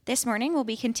This morning we'll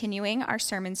be continuing our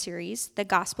sermon series, The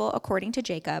Gospel According to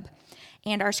Jacob,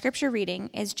 and our scripture reading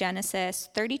is Genesis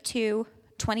 32,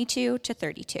 22 to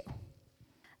 32.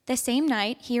 The same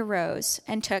night he arose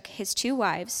and took his 2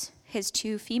 wives, his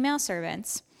 2 female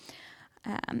servants,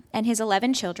 and his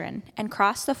 11 children, and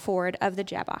crossed the ford of the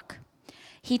Jabbok.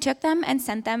 He took them and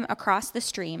sent them across the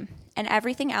stream, and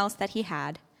everything else that he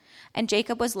had, and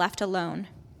Jacob was left alone.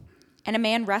 And a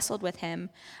man wrestled with him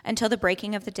until the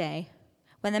breaking of the day.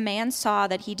 When the man saw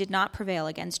that he did not prevail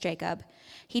against Jacob,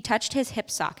 he touched his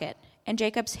hip socket, and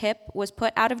Jacob's hip was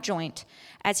put out of joint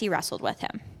as he wrestled with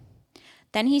him.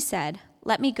 Then he said,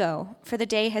 "Let me go, for the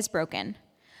day has broken."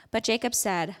 But Jacob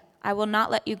said, "I will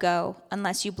not let you go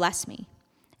unless you bless me."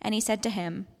 And he said to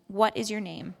him, "What is your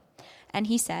name?" And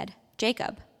he said,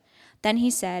 "Jacob." Then he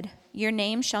said, "Your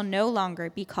name shall no longer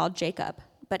be called Jacob,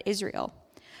 but Israel,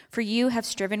 for you have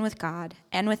striven with God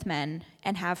and with men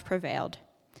and have prevailed."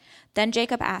 Then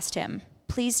Jacob asked him,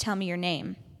 "Please tell me your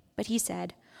name." But he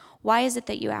said, "Why is it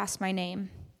that you ask my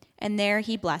name?" And there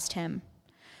he blessed him.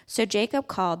 So Jacob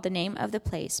called the name of the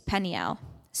place Peniel,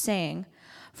 saying,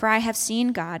 "For I have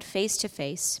seen God face to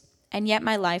face, and yet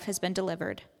my life has been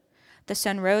delivered." The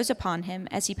sun rose upon him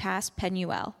as he passed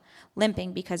Penuel,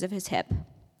 limping because of his hip.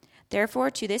 Therefore,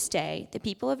 to this day, the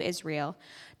people of Israel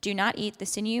do not eat the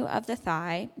sinew of the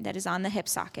thigh that is on the hip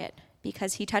socket,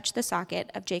 because he touched the socket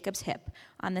of Jacob's hip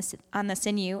on the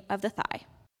sinew of the thigh.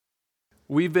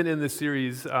 We've been in this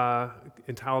series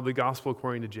entitled The Gospel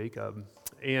According to Jacob,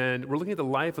 and we're looking at the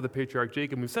life of the patriarch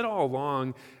Jacob. We've said all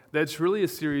along that it's really a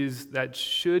series that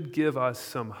should give us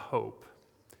some hope.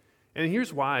 And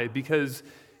here's why, because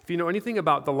if you know anything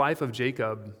about the life of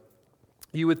Jacob,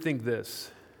 you would think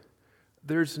this: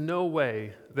 there's no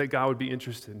way that God would be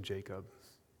interested in Jacob.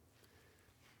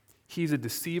 He's a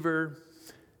deceiver.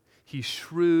 He's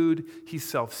shrewd, he's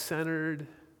self-centered,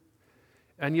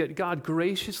 and yet God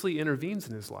graciously intervenes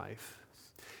in his life.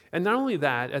 And not only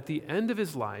that, at the end of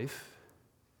his life,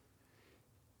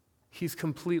 he's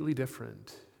completely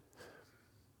different.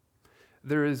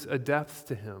 There is a depth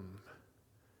to him.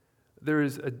 There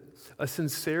is a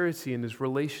sincerity in his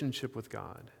relationship with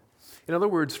God. In other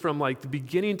words, from like the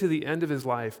beginning to the end of his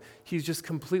life, he's just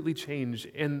completely changed,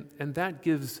 and that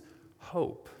gives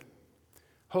hope.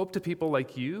 Hope to people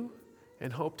like you,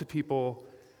 and hope to people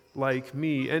like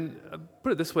me. And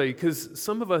put it this way, because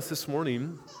some of us this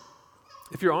morning,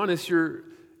 if you're honest, you're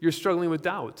struggling with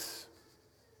doubts.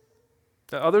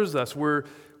 Others of us, we're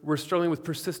struggling with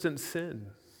persistent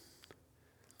sin.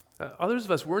 Others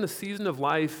of us, we're in a season of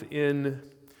life in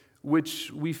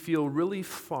which we feel really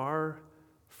far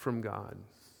from God.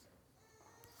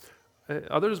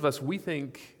 Others of us, we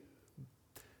think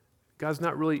God's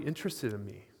not really interested in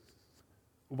me.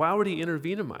 Why would he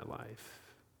intervene in my life?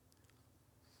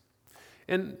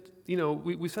 And, you know,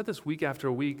 we said this week after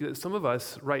week that some of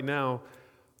us right now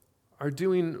are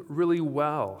doing really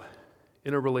well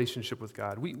in a relationship with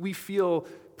God. We feel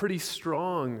pretty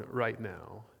strong right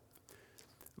now.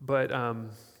 But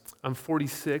I'm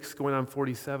 46, going on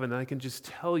 47, and I can just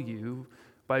tell you,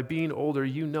 by being older,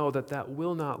 you know that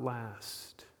will not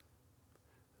last.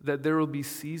 That there will be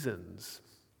seasons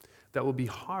that will be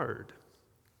hard.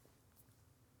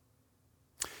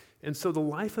 And so the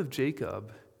life of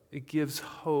Jacob, it gives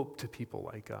hope to people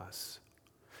like us.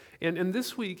 And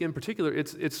this week in particular,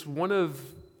 it's one of,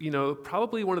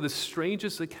 probably one of the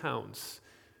strangest accounts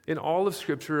in all of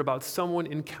Scripture about someone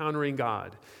encountering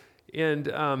God. And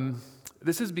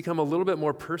this has become a little bit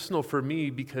more personal for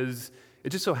me because it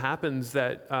just so happens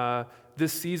that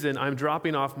this season I'm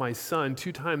dropping off my son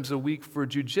 2 times a week for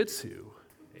jiu-jitsu.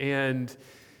 And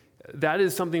that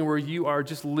is something where you are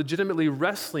just legitimately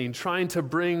wrestling, trying to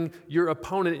bring your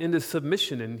opponent into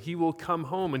submission, and he will come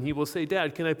home and he will say,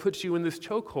 "Dad, can I put you in this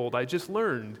chokehold I just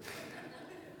learned?"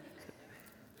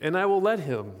 And I will let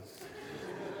him.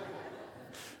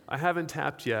 I haven't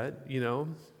tapped yet,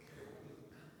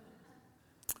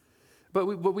 But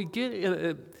we get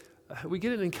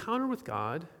an encounter with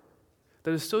God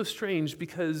that is so strange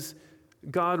because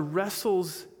God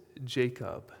wrestles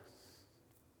Jacob.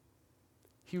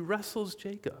 He wrestles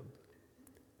Jacob.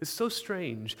 It's so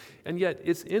strange. And yet,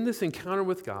 it's in this encounter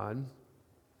with God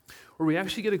where we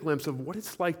actually get a glimpse of what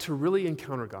it's like to really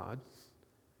encounter God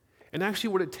and actually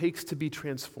what it takes to be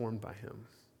transformed by him,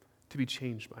 to be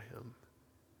changed by him.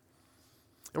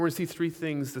 And we're going to see 3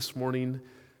 things this morning.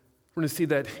 We're going to see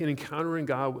that in encountering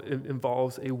God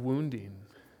involves a wounding.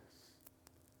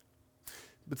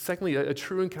 But secondly, a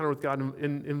true encounter with God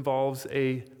involves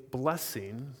a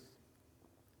blessing.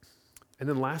 And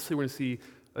then lastly, we're going to see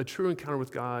a true encounter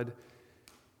with God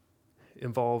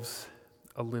involves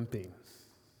a limping.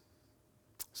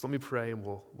 So let me pray and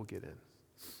we'll get in.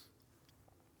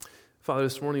 Father,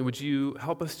 this morning, would you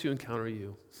help us to encounter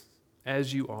you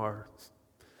as you are?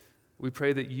 We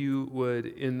pray that you would,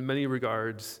 in many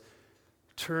regards,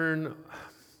 turn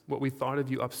what we thought of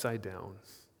you upside down.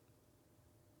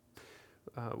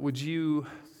 Would you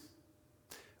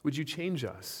change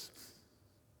us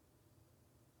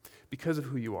because of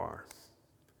who you are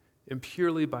and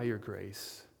purely by your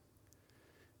grace?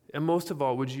 And most of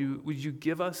all, would you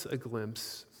give us a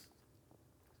glimpse,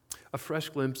 a fresh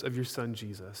glimpse of your Son,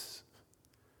 Jesus,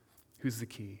 who's the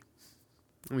key?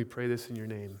 And we pray this in your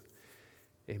name.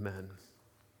 Amen.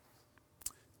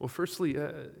 Well, firstly,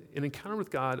 an encounter with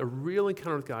God, a real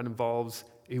encounter with God involves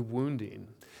a wounding.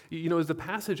 You know, as the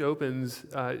passage opens,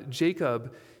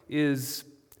 Jacob is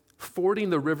fording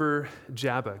the river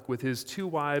Jabbok with his 2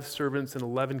 wives, servants, and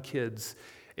 11 kids.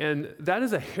 And that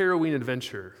is a harrowing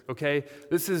adventure, okay?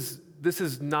 This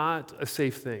is not a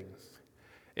safe thing.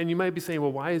 And you might be saying,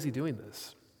 well, why is he doing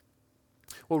this?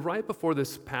 Well, right before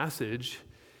this passage,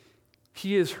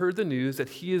 he has heard the news that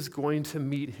he is going to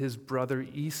meet his brother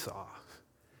Esau.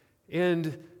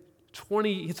 And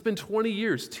it's been 20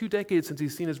 years, 2 decades since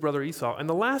he's seen his brother Esau. And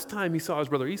the last time he saw his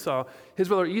brother Esau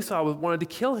wanted to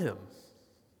kill him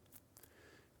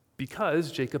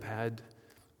because Jacob had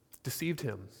deceived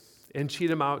him and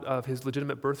cheated him out of his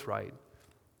legitimate birthright.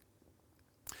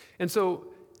 And so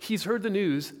he's heard the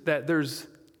news that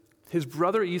his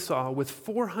brother Esau with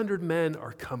 400 men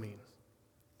are coming.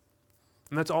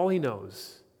 And that's all he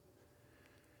knows.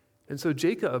 And so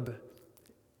Jacob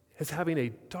is having a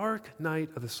dark night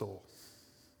of the soul.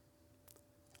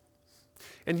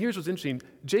 And here's what's interesting.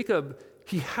 Jacob,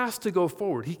 he has to go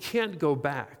forward. He can't go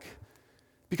back.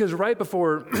 Because right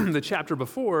before, the chapter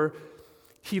before,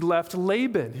 he left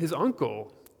Laban, his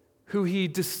uncle, who he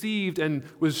deceived and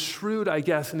was shrewd, I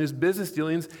guess, in his business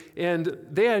dealings, and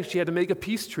they actually had to make a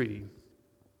peace treaty.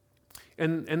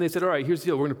 And they said, all right, here's the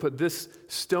deal. We're going to put this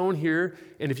stone here,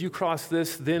 and if you cross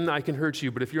this, then I can hurt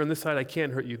you, but if you're on this side, I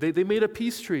can't hurt you. They made a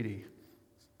peace treaty.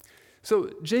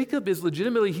 So Jacob is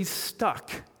legitimately, he's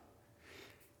stuck.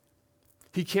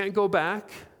 He can't go back,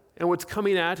 and what's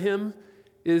coming at him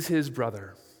is his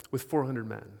brother with 400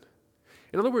 men.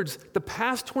 In other words, the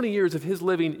past 20 years of his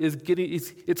living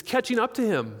it's catching up to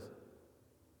him.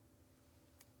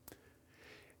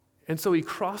 And so he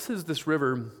crosses this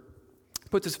river,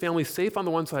 puts his family safe on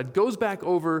the one side, goes back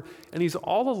over, and he's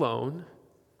all alone.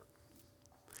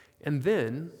 And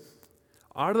then,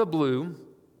 out of the blue,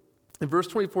 in verse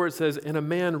 24 it says, and a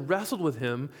man wrestled with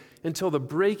him until the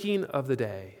breaking of the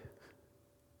day.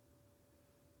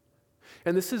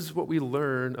 And this is what we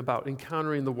learn about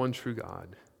encountering the one true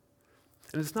God.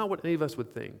 And it's not what any of us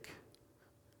would think.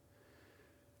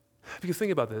 Because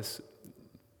think about this.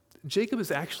 Jacob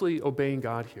is actually obeying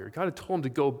God here. God had told him to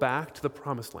go back to the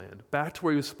promised land, back to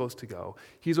where he was supposed to go.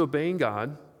 He's obeying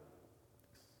God.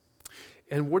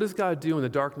 And what does God do in the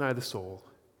dark night of the soul?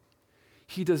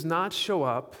 He does not show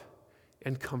up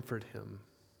and comfort him.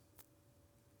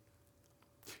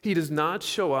 He does not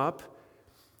show up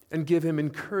and give him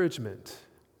encouragement.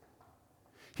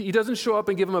 He doesn't show up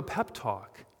and give him a pep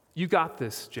talk. You got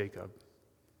this, Jacob.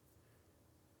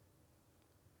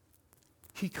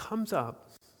 He comes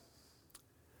up,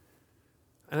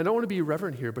 and I don't want to be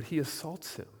irreverent here, but he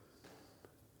assaults him.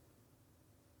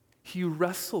 He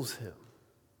wrestles him.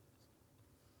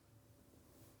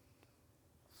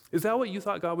 Is that what you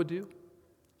thought God would do?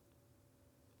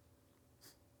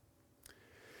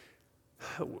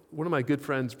 One of my good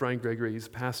friends, Brian Gregory, he's a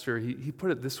pastor, he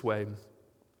put it this way.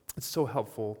 It's so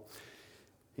helpful.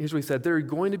 Here's what he said. There are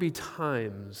going to be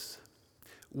times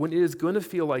when it is going to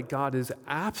feel like God is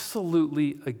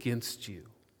absolutely against you,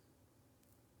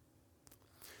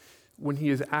 when he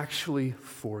is actually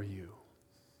for you.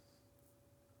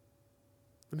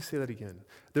 Let me say that again.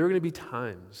 There are going to be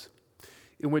times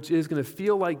in which it is going to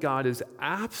feel like God is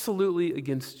absolutely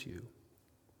against you,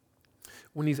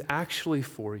 when he's actually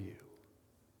for you.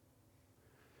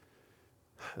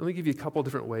 Let me give you a couple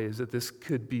different ways that this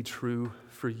could be true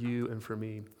for you and for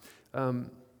me.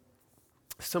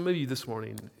 Some of you this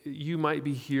morning, you might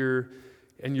be here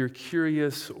and you're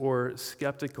curious or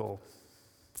skeptical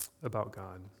about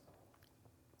God.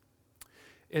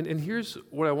 And here's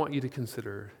what I want you to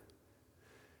consider.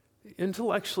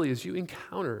 Intellectually, as you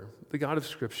encounter the God of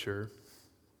Scripture,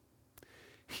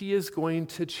 he is going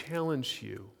to challenge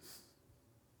you.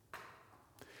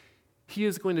 He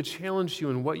is going to challenge you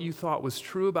in what you thought was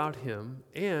true about him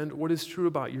and what is true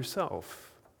about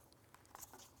yourself.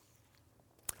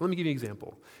 Let me give you an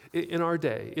example. In our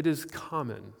day, it is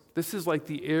common. This is like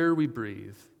the air we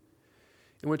breathe,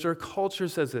 in which our culture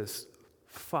says this: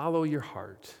 follow your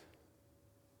heart.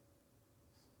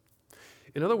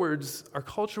 In other words, our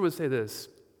culture would say this: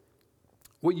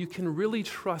 what you can really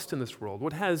trust in this world,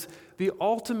 what has the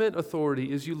ultimate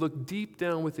authority, is you look deep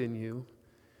down within you,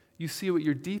 you see what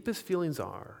your deepest feelings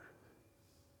are,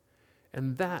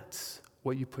 and that's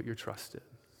what you put your trust in.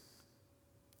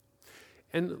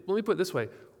 And let me put it this way: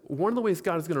 one of the ways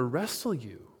God is going to wrestle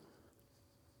you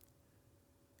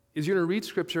is you're going to read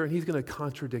Scripture and He's going to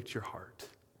contradict your heart.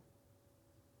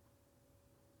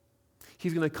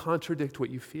 He's going to contradict what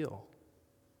you feel.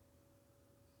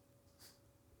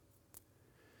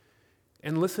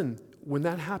 And listen, when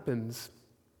that happens,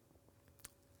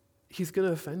 He's going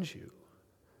to offend you.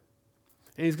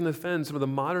 And He's going to offend some of the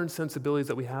modern sensibilities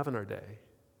that we have in our day.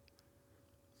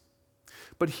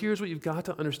 But here's what you've got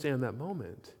to understand in that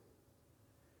moment.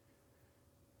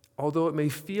 Although it may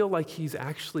feel like He's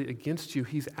actually against you,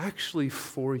 He's actually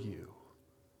for you.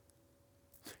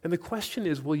 And the question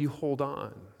is, will you hold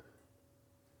on?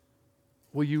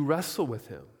 Will you wrestle with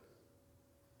Him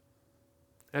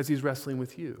as He's wrestling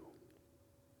with you?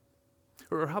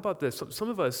 Or how about this? Some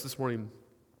of us this morning,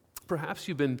 perhaps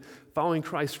you've been following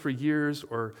Christ for years,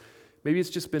 or maybe it's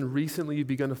just been recently you've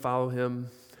begun to follow Him,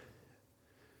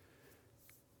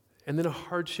 and then a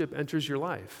hardship enters your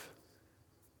life.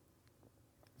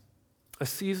 A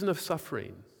season of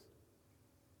suffering.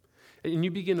 And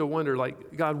you begin to wonder,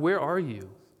 like, God, where are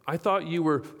you? I thought you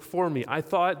were for me. I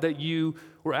thought that you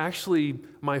were actually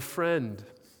my friend.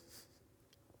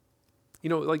 You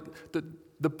know, like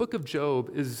the book of Job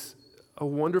is a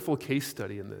wonderful case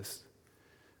study in this.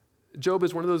 Job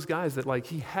is one of those guys that, like,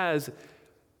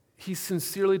 he's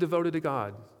sincerely devoted to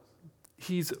God.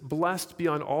 He's blessed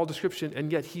beyond all description,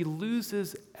 and yet he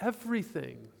loses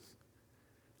everything.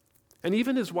 And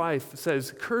even his wife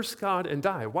says, curse God and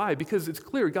die. Why? Because it's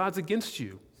clear God's against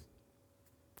you.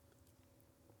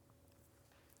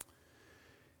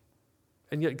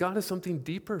 And yet God has something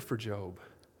deeper for Job.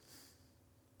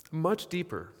 Much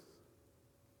deeper.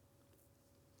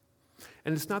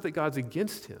 And it's not that God's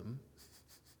against him,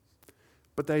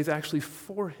 but that He's actually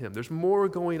for him. There's more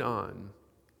going on.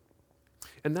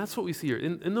 And that's what we see here.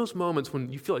 In those moments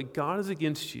when you feel like God is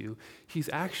against you, He's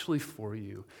actually for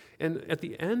you. And at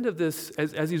the end of this,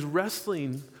 as he's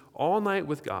wrestling all night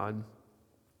with God,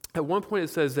 at one point it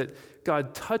says that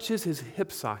God touches his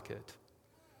hip socket,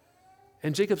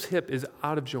 and Jacob's hip is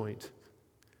out of joint.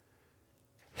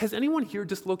 Has anyone here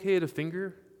dislocated a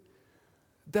finger?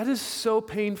 That is so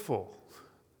painful.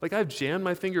 Like, I've jammed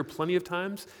my finger plenty of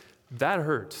times. That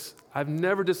hurts. I've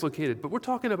never dislocated. But we're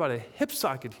talking about a hip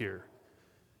socket here.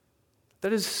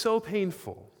 That is so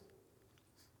painful.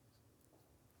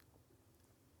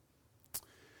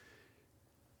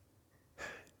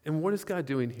 And what is God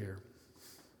doing here?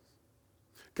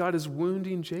 God is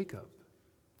wounding Jacob.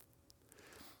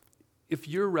 If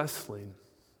you're wrestling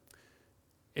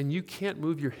and you can't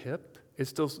move your hip,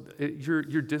 you're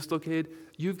dislocated,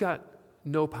 you've got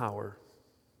no power.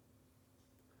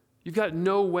 You've got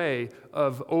no way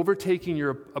of overtaking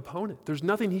your opponent. There's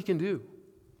nothing he can do.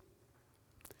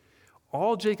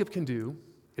 All Jacob can do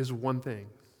is one thing,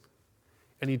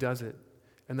 and he does it,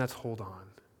 and that's hold on.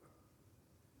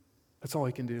 That's all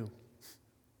he can do.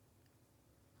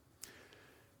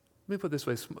 Let me put it this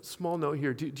way, small note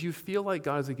here. Do you feel like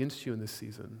God is against you in this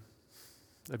season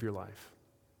of your life?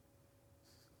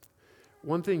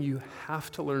 One thing you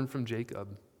have to learn from Jacob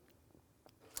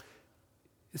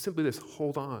is simply this: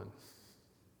 hold on.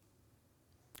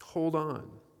 Hold on.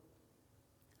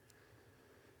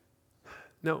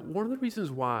 Now, one of the reasons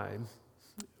why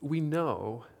we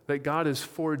know that God is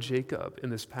for Jacob in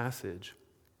this passage,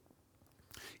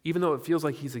 even though it feels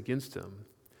like He's against him,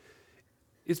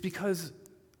 is because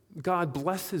God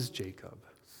blesses Jacob.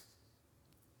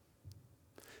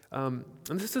 And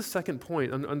this is the second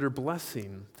point under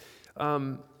blessing.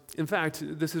 In fact,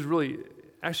 this is really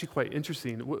actually quite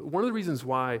interesting. One of the reasons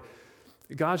why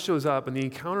God shows up and the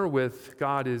encounter with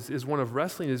God is one of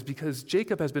wrestling is because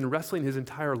Jacob has been wrestling his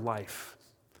entire life.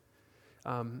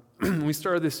 When we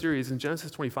started this series in Genesis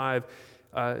 25,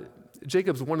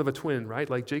 Jacob's one of a twin, right?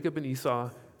 Like Jacob and Esau,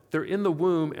 they're in the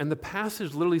womb, and the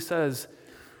passage literally says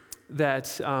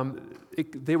that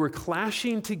they were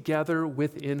clashing together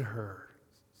within her.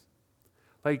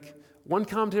 Like, one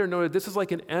commentator noted, this is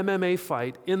like an MMA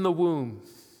fight in the womb.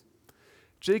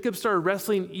 Jacob started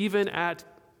wrestling even at,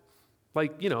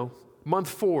 month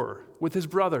 4 with his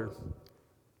brother.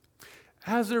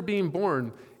 As they're being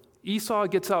born, Esau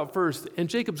gets out first, and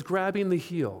Jacob's grabbing the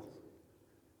heel.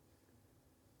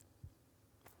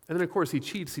 And then, of course, he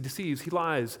cheats, he deceives, he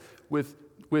lies with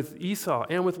Esau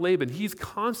and with Laban. He's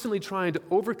constantly trying to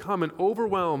overcome and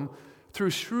overwhelm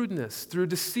through shrewdness, through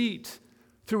deceit,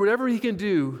 through whatever he can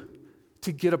do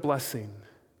to get a blessing.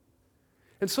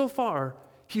 And so far,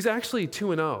 he's actually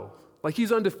 2-0. Like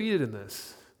he's undefeated in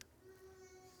this.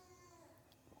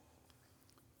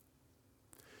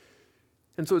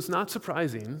 And so it's not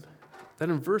surprising that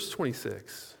in verse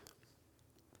 26,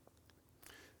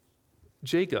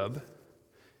 Jacob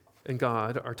and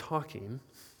God are talking.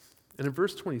 And in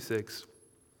verse 26,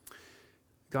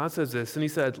 God says this, and he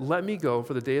said, "Let me go,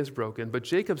 for the day is broken." But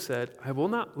Jacob said, "I will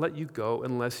not let you go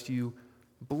unless you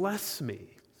bless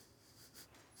me."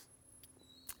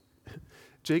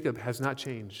 Jacob has not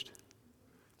changed.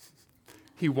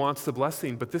 He wants the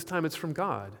blessing, but this time it's from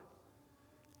God.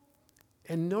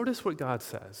 And notice what God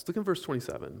says. Look in verse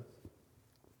 27.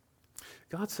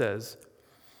 God says,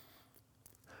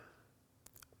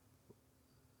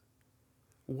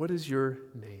 "What is your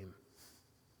name?"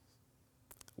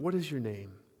 What is your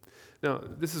name? Now,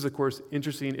 this is, of course,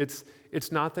 interesting.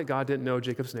 It's not that God didn't know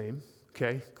Jacob's name,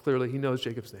 okay? Clearly, he knows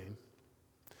Jacob's name.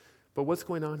 But what's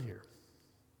going on here?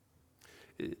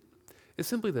 It's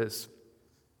simply this.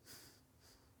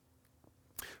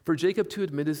 For Jacob to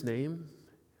admit his name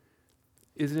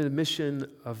is an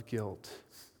admission of guilt.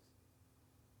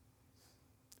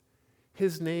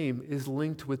 His name is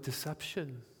linked with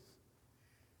deception.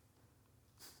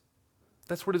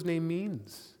 That's what his name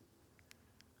means.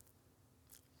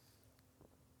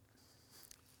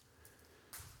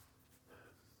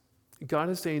 God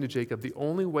is saying to Jacob, the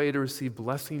only way to receive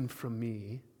blessing from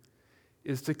me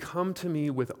is to come to me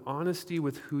with honesty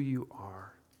with who you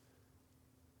are.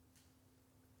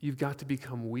 You've got to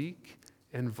become weak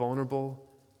and vulnerable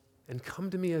and come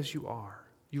to me as you are.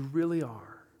 You really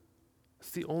are.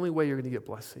 It's the only way you're going to get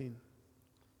blessing.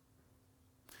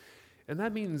 And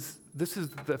that means, this is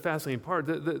the fascinating part,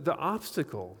 the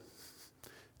obstacle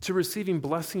to receiving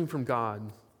blessing from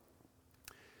God,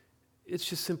 it's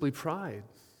just simply pride.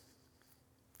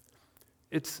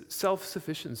 It's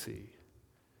self-sufficiency.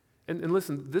 And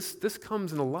listen, this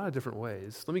comes in a lot of different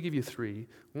ways. Let me give you three.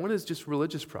 One is just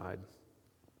religious pride.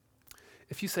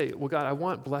 If you say, well, God, I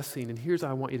want blessing, and here's how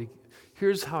I want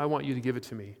you to give it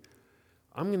to me.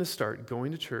 I'm going to start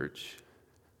going to church.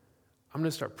 I'm going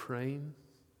to start praying.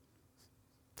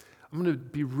 I'm going to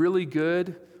be really good.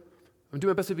 I'm going to do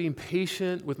my best at being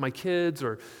patient with my kids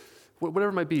or whatever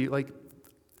it might be. Like,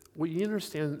 what you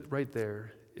understand right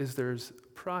there is there's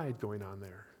pride going on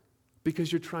there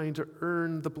because you're trying to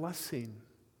earn the blessing.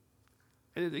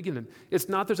 And again, it's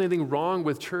not there's anything wrong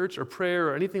with church or prayer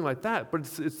or anything like that, but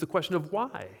it's the question of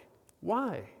why.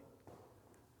 Why?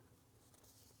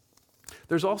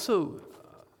 There's also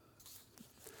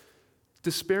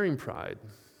despairing pride.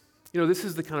 This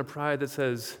is the kind of pride that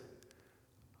says,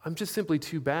 I'm just simply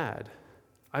too bad.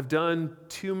 I've done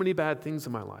too many bad things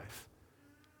in my life.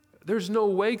 There's no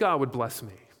way God would bless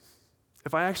me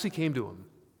if I actually came to him.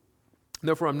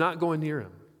 Therefore, I'm not going near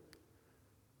him.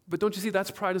 But don't you see,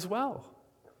 that's pride as well.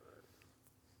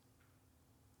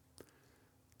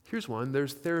 Here's one.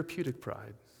 There's therapeutic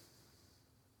pride.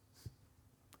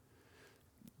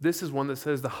 This is one that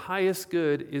says the highest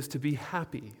good is to be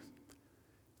happy.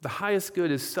 The highest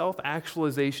good is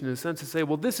self-actualization in the sense to say,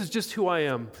 well, this is just who I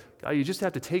am. God, you just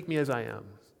have to take me as I am.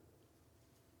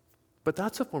 But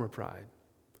that's a form of pride.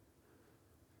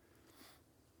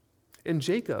 And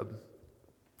Jacob,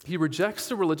 he rejects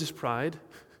the religious pride.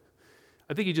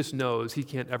 I think he just knows he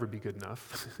can't ever be good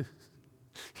enough.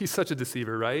 He's such a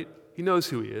deceiver, right? He knows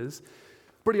who he is.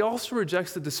 But he also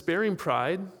rejects the despairing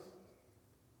pride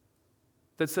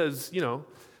that says,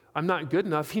 I'm not good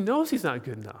enough. He knows he's not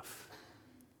good enough.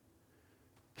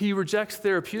 He rejects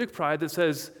therapeutic pride that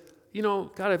says,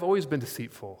 God, I've always been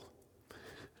deceitful.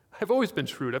 I've always been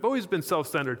shrewd. I've always been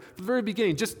self-centered. From the very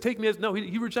beginning, just take me as... No,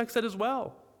 he rejects that as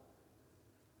well.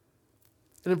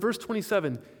 And in verse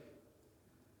 27,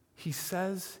 he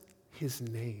says his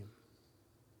name.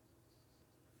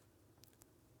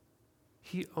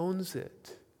 He owns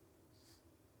it.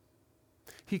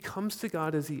 He comes to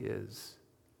God as he is.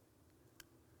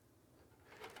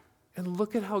 And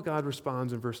look at how God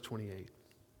responds in verse 28.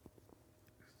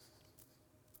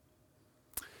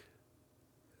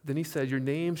 Then he said, your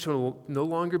name shall no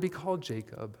longer be called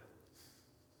Jacob,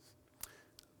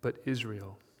 but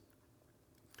Israel.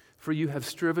 For you have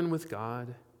striven with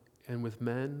God and with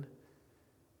men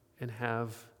and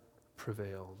have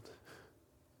prevailed.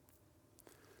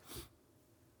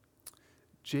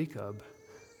 Jacob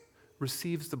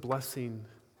receives the blessing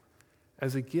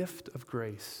as a gift of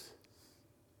grace.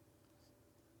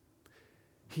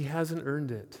 He hasn't earned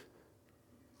it.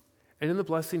 And in the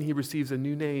blessing, he receives a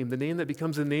new name, the name that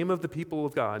becomes the name of the people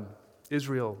of God,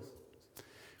 Israel,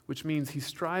 which means he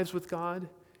strives with God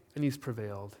and he's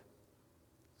prevailed.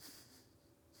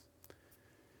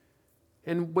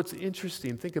 And what's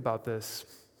interesting, think about this.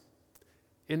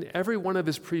 In every one of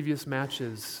his previous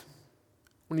matches,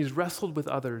 when he's wrestled with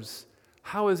others,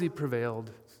 how has he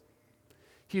prevailed?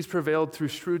 He's prevailed through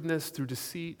shrewdness, through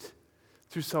deceit,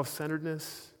 through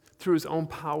self-centeredness, through his own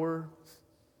power.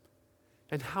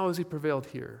 And how has he prevailed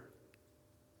here?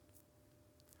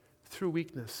 Through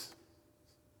weakness.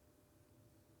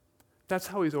 That's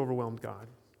how he's overwhelmed God.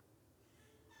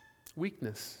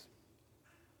 Weakness.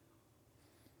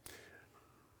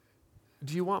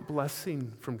 Do you want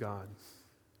blessing from God?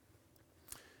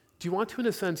 Do you want to, in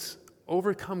a sense,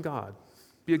 overcome God?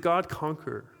 Be a God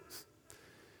conqueror?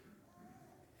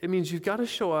 It means you've got to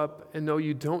show up and know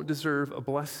you don't deserve a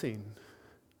blessing.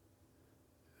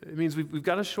 It means we've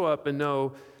got to show up and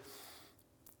know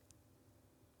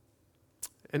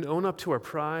and own up to our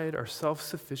pride, our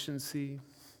self-sufficiency,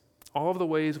 all of the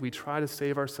ways we try to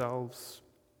save ourselves.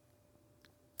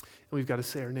 And we've got to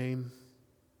say our name.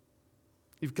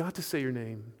 You've got to say your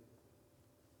name.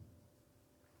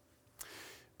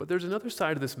 But there's another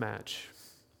side of this match,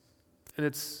 and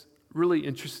it's really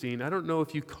interesting. I don't know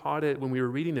if you caught it when we were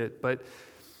reading it, but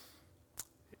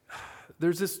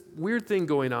there's this weird thing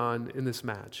going on in this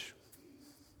match.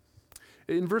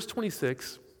 In verse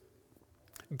 26,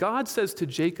 God says to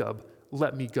Jacob,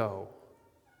 "Let me go."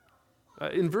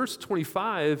 In verse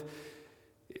 25,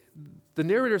 the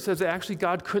narrator says that actually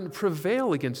God couldn't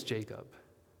prevail against Jacob.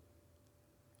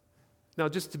 Now,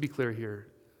 just to be clear here,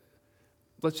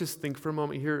 let's just think for a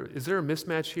moment here. Is there a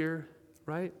mismatch here,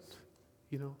 right?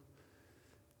 You know,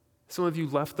 some of you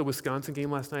left the Wisconsin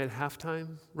game last night at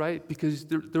halftime, right? Because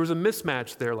there was a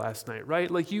mismatch there last night,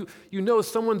 right? Like you know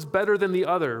someone's better than the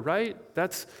other, right?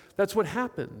 That's what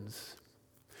happens.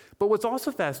 But what's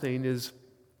also fascinating is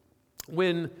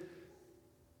when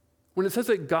it says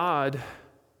that God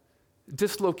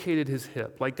dislocated his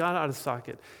hip, like got out of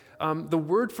socket, the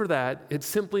word for that, it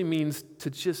simply means to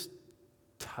just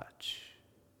touch.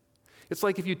 It's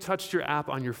like if you touched your app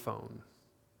on your phone.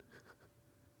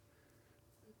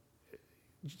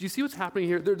 Do you see what's happening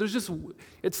here?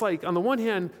 It's like on the one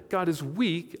hand, God is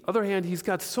weak. Other hand, he's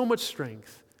got so much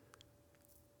strength.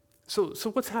 So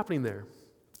what's happening there?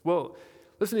 Well,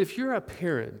 listen, if you're a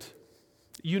parent,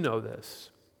 you know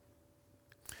this.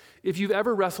 If you've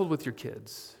ever wrestled with your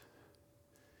kids,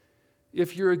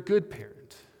 if you're a good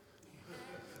parent,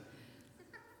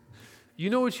 you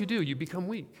know what you do. You become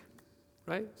weak,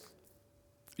 right?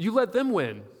 You let them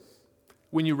win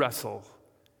when you wrestle.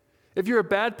 If you're a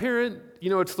bad parent, you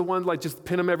know it's the one like just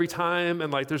pin them every time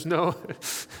and like there's no,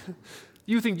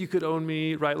 you think you could own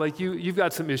me, right? Like you've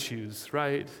got some issues,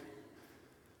 right?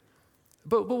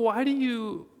 But why do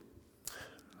you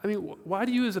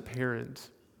as a parent,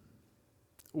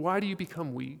 why do you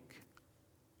become weak?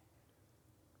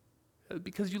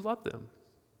 Because you love them.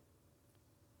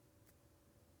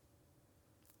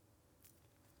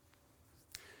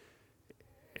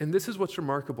 And this is what's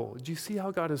remarkable. Do you see how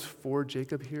God is for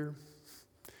Jacob here?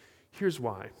 Here's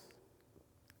why.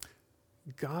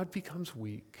 God becomes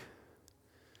weak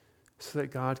so that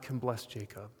God can bless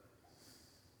Jacob.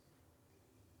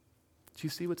 Do you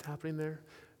see what's happening there?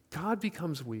 God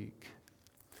becomes weak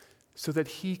so that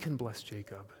he can bless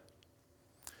Jacob.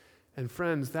 And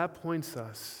friends, that points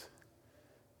us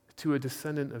to a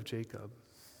descendant of Jacob.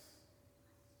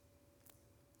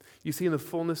 You see, in the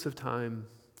fullness of time,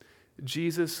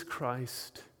 Jesus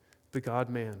Christ, the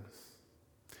God-man,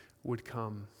 would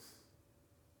come.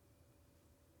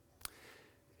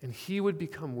 And he would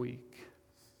become weak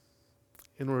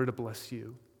in order to bless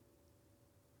you.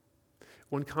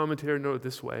 One commentator noted it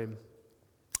this way.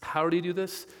 How did he do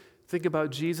this? Think about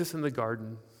Jesus in the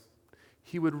garden.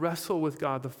 He would wrestle with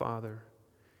God the Father,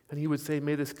 and he would say,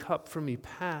 "May this cup from me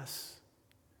pass."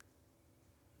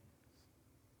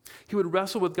 He would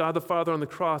wrestle with God the Father on the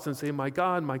cross and say, my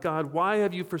God, why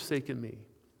have you forsaken me?"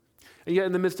 And yet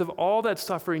in the midst of all that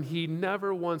suffering, he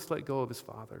never once let go of his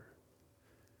Father.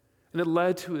 And it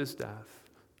led to his death.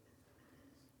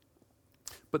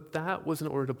 But that was in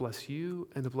order to bless you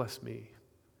and to bless me.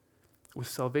 With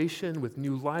salvation, with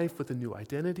new life, with a new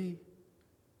identity.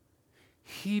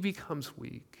 He becomes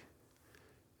weak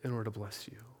in order to bless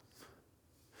you.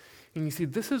 And you see,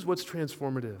 this is what's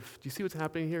transformative. Do you see what's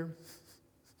happening here?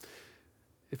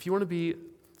 If you want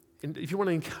to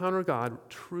encounter God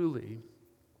truly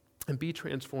and be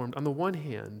transformed, on the one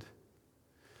hand,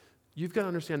 you've got to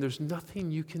understand there's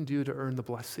nothing you can do to earn the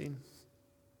blessing.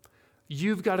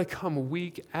 You've got to come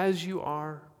weak as you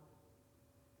are.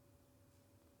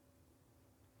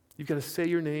 You've got to say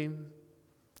your name,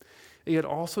 and yet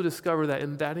also discover that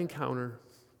in that encounter,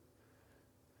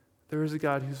 there is a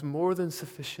God who's more than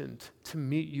sufficient to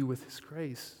meet you with his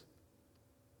grace.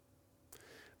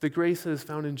 The grace that is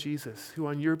found in Jesus, who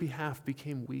on your behalf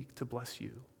became weak to bless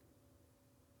you.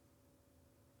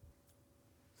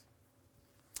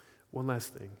 One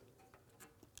last thing.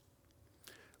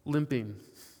 Limping.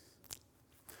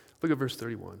 Look at verse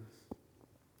 31.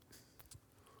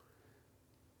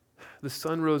 The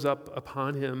sun rose up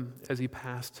upon him as he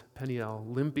passed Peniel,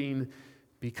 limping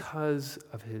because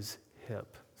of his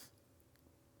hip.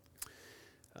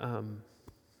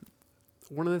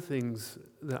 One of the things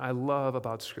that I love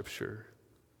about Scripture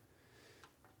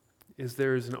is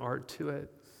there is an art to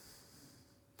it.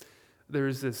 There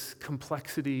is this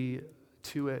complexity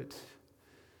to it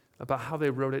about how they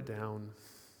wrote it down.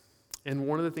 And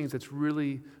one of the things that's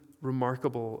really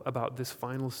remarkable about this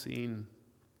final scene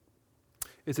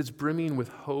is it's brimming with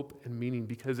hope and meaning,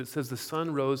 because it says the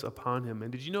sun rose upon him.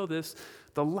 And did you know this?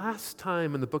 The last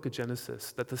time in the book of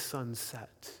Genesis that the sun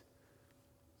set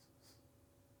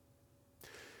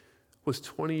was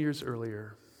 20 years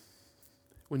earlier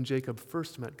when Jacob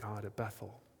first met God at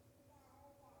Bethel.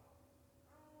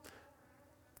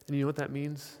 And you know what that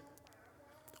means?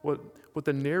 What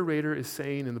the narrator is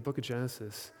saying in the book of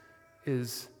Genesis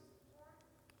is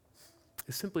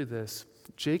simply this.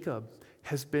 Jacob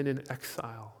has been in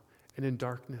exile and in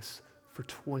darkness for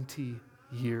 20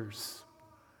 years.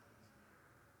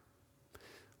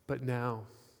 But now,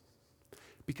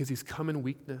 because he's come in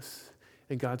weakness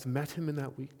and God's met him in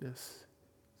that weakness,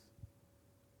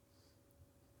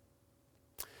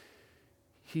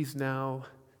 he's now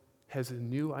has a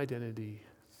new identity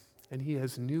and he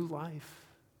has new life.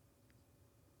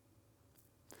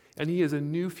 And he has a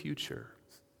new future.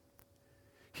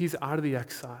 He's out of the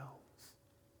exile.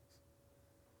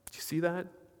 Do you see that?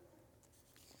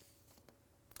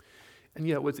 And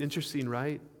yet what's interesting,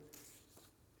 right,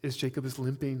 is Jacob is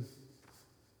limping.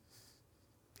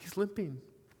 He's limping.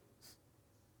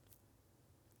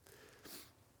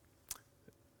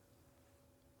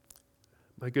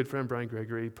 My good friend Brian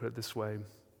Gregory put it this way.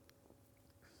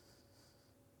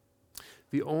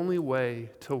 The only way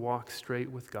to walk straight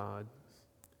with God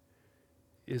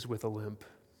is with a limp.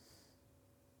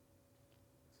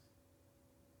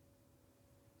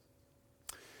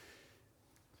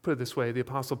 Put it this way, the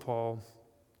Apostle Paul,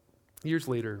 years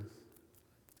later,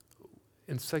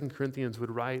 in 2 Corinthians, would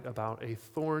write about a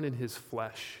thorn in his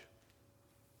flesh.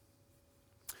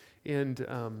 And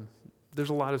there's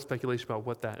a lot of speculation about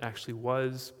what that actually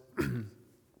was.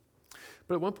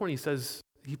 But at one point he says,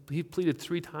 he pleaded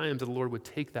 3 times that the Lord would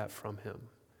take that from him.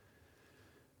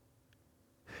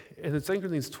 And in 2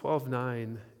 Corinthians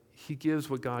 12:9, he gives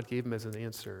what God gave him as an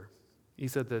answer. He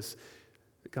said this,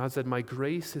 God said, "My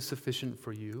grace is sufficient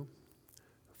for you,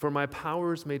 for my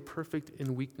power is made perfect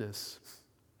in weakness.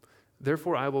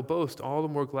 Therefore I will boast all the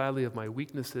more gladly of my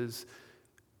weaknesses,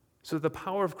 so that the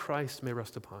power of Christ may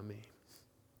rest upon me."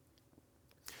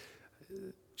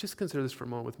 Just consider this for a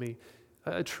moment with me.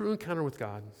 A true encounter with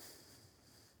God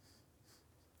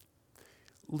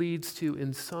leads to,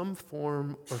 in some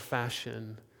form or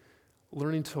fashion,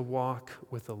 learning to walk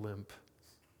with a limp.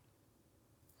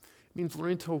 It means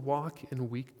learning to walk in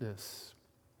weakness.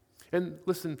 And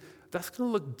listen, that's going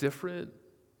to look different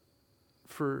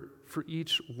for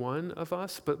each one of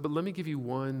us, but let me give you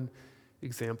one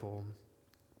example.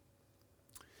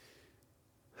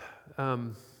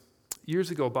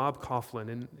 Years ago, Bob Coughlin,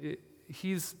 and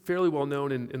he's fairly well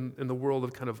known in the world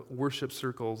of kind of worship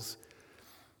circles,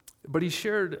 but he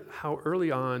shared how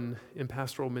early on in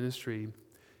pastoral ministry,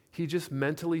 he just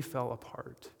mentally fell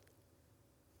apart.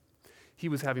 He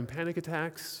was having panic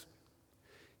attacks.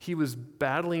 He was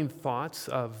battling thoughts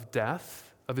of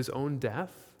death, of his own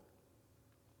death.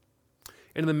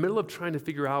 And in the middle of trying to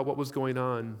figure out what was going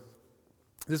on,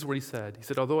 this is what he said. He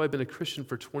said, "Although I've been a Christian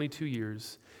for 22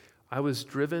 years, I was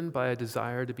driven by a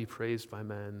desire to be praised by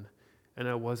men, and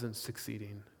I wasn't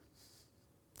succeeding."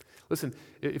 Listen,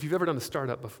 if you've ever done a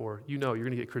startup before, you know you're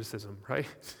going to get criticism, right?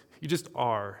 You just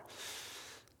are.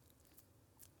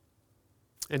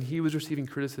 And he was receiving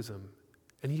criticism,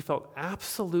 and he felt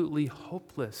absolutely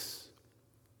hopeless.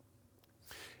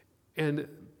 And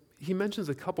he mentions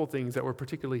a couple things that were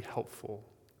particularly helpful.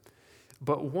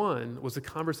 But one was a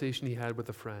conversation he had with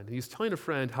a friend. He was telling a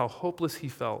friend how hopeless he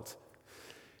felt.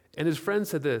 And his friend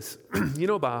said this, "You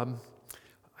know, Bob,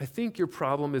 I think your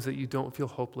problem is that you don't feel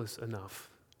hopeless enough."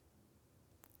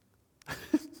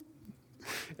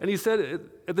 And he said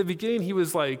at the beginning, he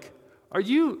was like, Are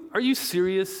you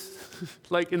serious?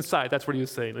 Like inside, that's what he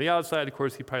was saying. On the outside, of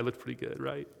course, he probably looked pretty good,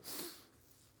 right?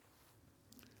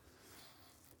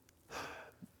 And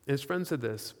his friend said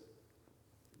this.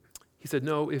 He said,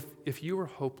 "No, if you were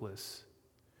hopeless,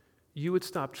 you would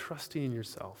stop trusting in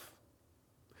yourself,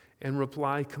 and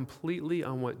rely completely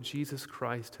on what Jesus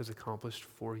Christ has accomplished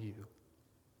for you.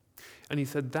 And he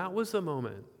said that was the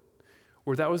moment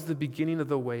where that was the beginning of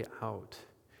the way out.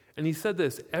 And he said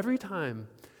this, every time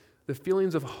the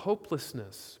feelings of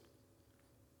hopelessness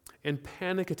and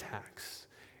panic attacks,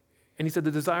 and he said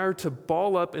the desire to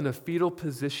ball up in a fetal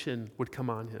position would come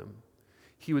on him,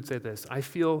 he would say this, I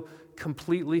feel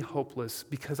completely hopeless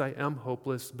because I am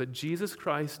hopeless, but Jesus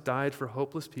Christ died for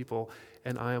hopeless people,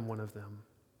 and I am one of them.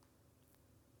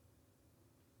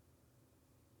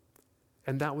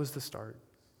 And that was the start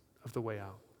of the way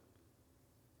out.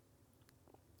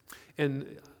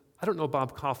 And I don't know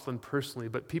Bob Coughlin personally,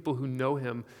 but people who know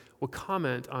him will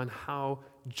comment on how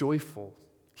joyful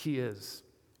he is,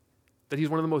 that he's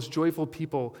one of the most joyful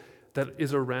people that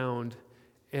is around.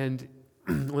 And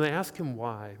when they ask him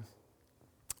why,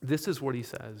 this is what he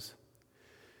says.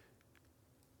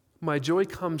 My joy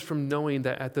comes from knowing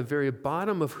that at the very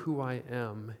bottom of who I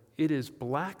am, it is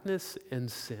blackness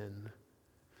and sin.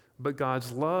 But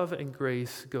God's love and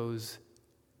grace goes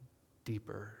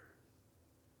deeper.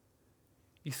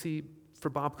 You see, for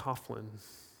Bob Coughlin,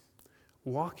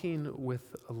 walking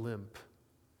with a limp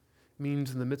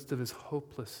means in the midst of his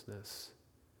hopelessness,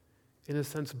 in a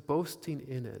sense, boasting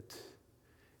in it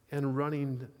and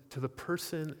running to the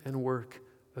person and work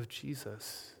of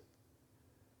Jesus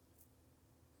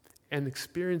and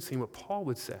experiencing what Paul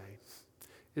would say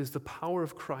is the power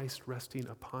of Christ resting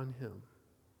upon him.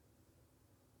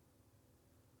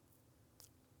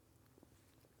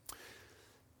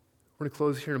 We're going to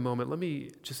close here in a moment. Let me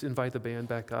just invite the band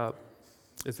back up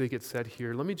as they get set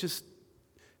here. Let me just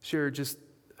share just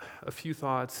a few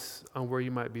thoughts on where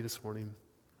you might be this morning.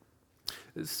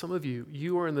 Some of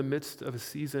you are in the midst of a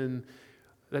season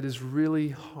that is really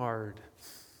hard.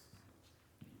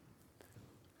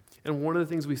 And one of the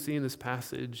things we see in this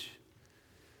passage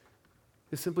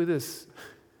is simply this.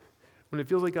 When it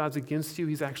feels like God's against you,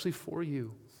 he's actually for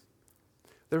you.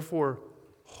 Therefore,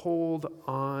 hold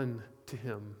on to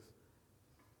him.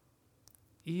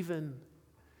 Even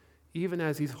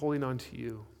as he's holding on to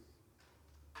you.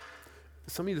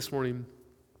 Some of you this morning,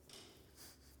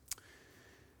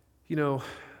 you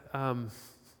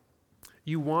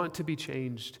want to be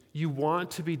changed. You want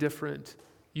to be different.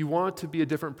 You want to be a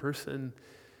different person.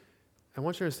 I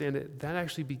want you to understand that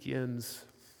actually begins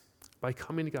by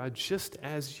coming to God just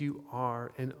as you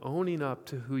are and owning up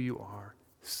to who you are,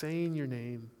 saying your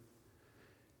name,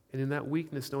 and in that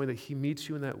weakness, knowing that he meets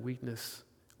you in that weakness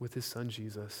with his son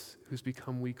Jesus, who's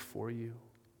become weak for you.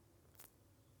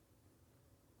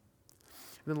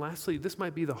 And then lastly, this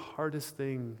might be the hardest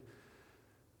thing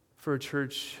for a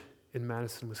church in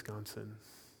Madison, Wisconsin.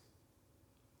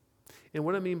 And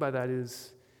what I mean by that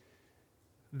is,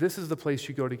 this is the place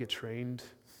you go to get trained.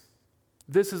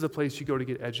 This is the place you go to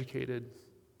get educated.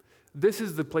 This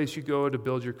is the place you go to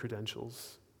build your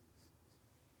credentials.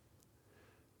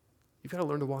 You've got to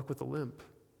learn to walk with a limp.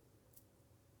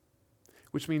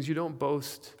 Which means you don't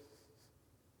boast.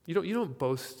 You don't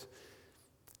boast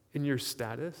in your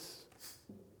status.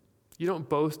 You don't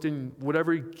boast in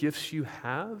whatever gifts you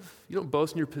have. You don't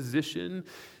boast in your position.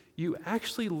 You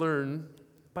actually learn,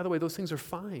 by the way, those things are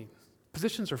fine.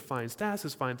 Positions are fine. Status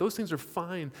is fine. Those things are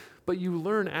fine. But you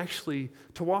learn actually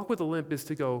to walk with a limp is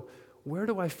to go, where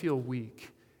do I feel weak?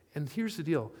 And here's the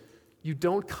deal. You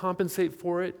don't compensate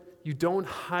for it. You don't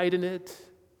hide in it.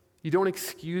 You don't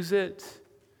excuse it.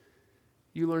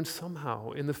 You learn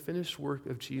somehow in the finished work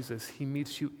of Jesus, he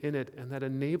meets you in it, and that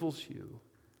enables you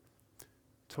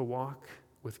to walk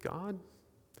with God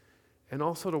and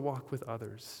also to walk with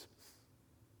others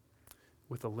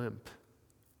with a limp,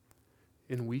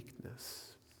 in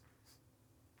weakness.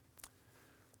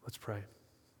 Let's pray.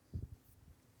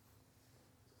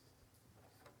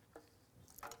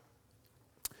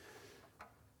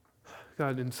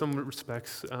 God, in some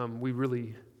respects, we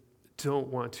really don't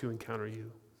want to encounter you.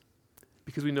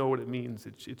 Because we know what it means.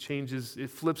 It changes, it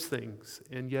flips things.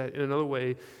 And yet, in another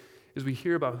way, as we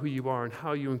hear about who you are and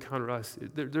how you encounter us,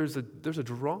 there's a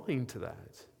drawing to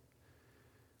that.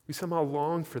 We somehow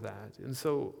long for that. And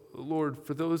so, Lord,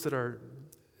 for those that are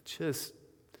just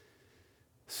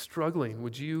struggling,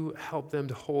 would you help them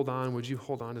to hold on? Would you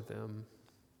hold on to them?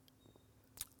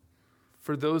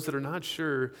 For those that are not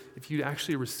sure if you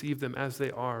actually receive them as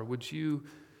they are, would you,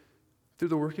 through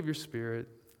the work of your Spirit,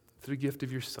 through the gift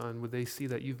of your Son, would they see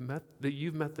that you've met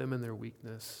them in their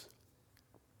weakness?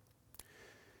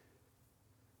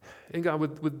 And God,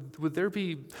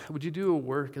 would you do a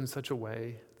work in such a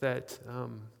way that,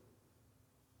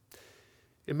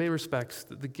 in many respects,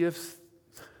 the gifts,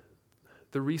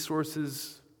 the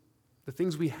resources, the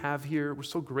things we have here, we're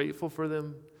so grateful for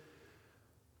them.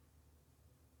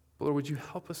 But Lord, would you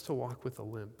help us to walk with a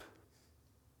limp,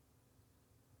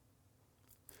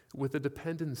 with a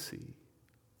dependency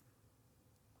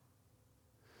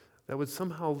that would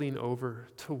somehow lean over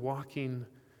to walking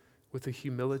with a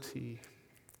humility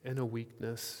and a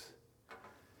weakness,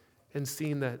 and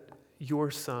seeing that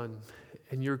your Son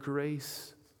and your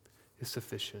grace is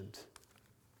sufficient.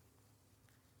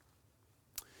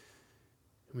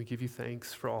 And we give you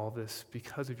thanks for all this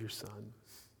because of your Son,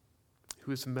 who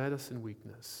has met us in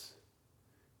weakness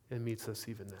and meets us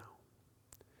even now.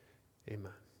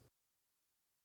 Amen.